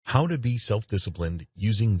How to be self-disciplined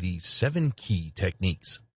using these 7 key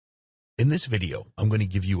techniques. In this video, I'm going to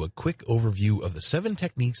give you a quick overview of the 7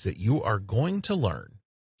 techniques that you are going to learn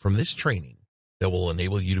from this training that will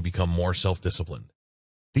enable you to become more self-disciplined.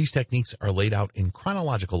 These techniques are laid out in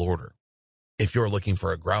chronological order. If you're looking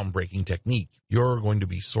for a groundbreaking technique, you're going to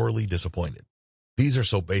be sorely disappointed. These are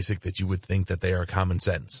so basic that you would think that they are common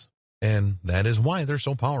sense, and that is why they're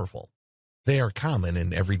so powerful. They are common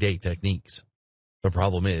in everyday techniques. The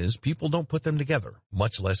problem is, people don't put them together,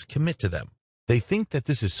 much less commit to them. They think that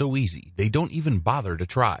this is so easy, they don't even bother to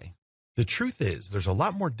try. The truth is, there's a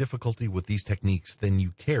lot more difficulty with these techniques than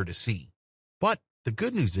you care to see. But the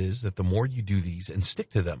good news is that the more you do these and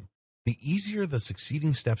stick to them, the easier the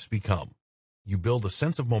succeeding steps become. You build a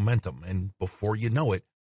sense of momentum, and before you know it,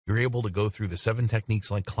 you're able to go through the 7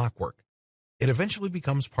 techniques like clockwork. It eventually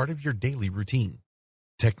becomes part of your daily routine.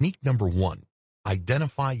 Technique number 1,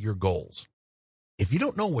 identify your goals. If you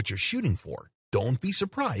don't know what you're shooting for, don't be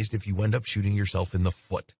surprised if you end up shooting yourself in the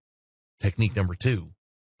foot. Technique number 2,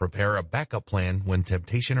 prepare a backup plan when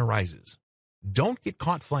temptation arises. Don't get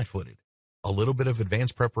caught flat-footed. A little bit of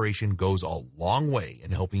advanced preparation goes a long way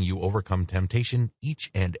in helping you overcome temptation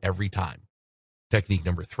each and every time. Technique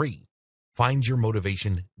number 3, find your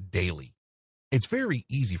motivation daily. It's very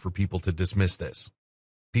easy for people to dismiss this.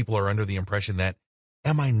 People are under the impression that,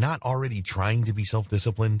 am I not already trying to be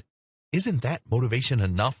self-disciplined? Isn't that motivation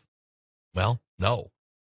enough? Well, no,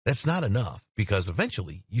 that's not enough, because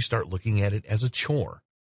eventually you start looking at it as a chore.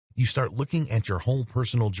 You start looking at your whole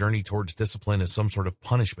personal journey towards discipline as some sort of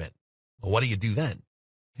punishment. Well, what do you do then?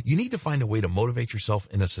 You need to find a way to motivate yourself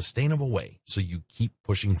in a sustainable way so you keep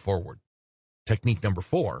pushing forward. Technique number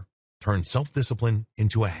 4, turn self-discipline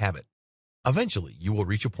into a habit. Eventually, you will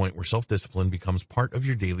reach a point where self-discipline becomes part of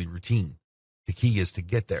your daily routine. The key is to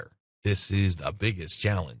get there. This is the biggest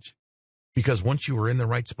challenge. Because once you are in the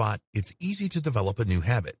right spot, it's easy to develop a new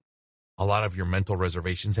habit. A lot of your mental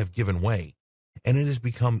reservations have given way, and it has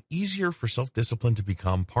become easier for self-discipline to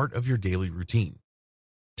become part of your daily routine.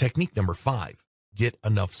 Technique number 5, get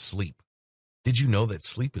enough sleep. Did you know that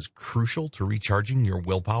sleep is crucial to recharging your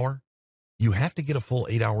willpower? You have to get a full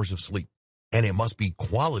 8 hours of sleep, and it must be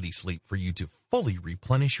quality sleep for you to fully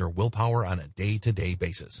replenish your willpower on a day-to-day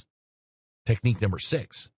basis. Technique number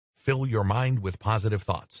 6, fill your mind with positive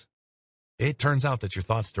thoughts. It turns out that your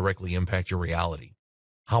thoughts directly impact your reality.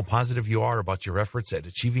 How positive you are about your efforts at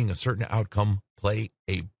achieving a certain outcome play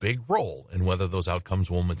a big role in whether those outcomes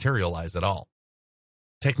will materialize at all.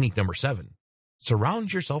 Technique number 7,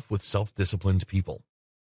 surround yourself with self-disciplined people.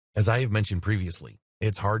 As I have mentioned previously,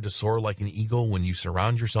 it's hard to soar like an eagle when you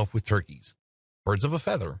surround yourself with turkeys. Birds of a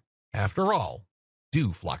feather, after all,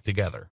 do flock together.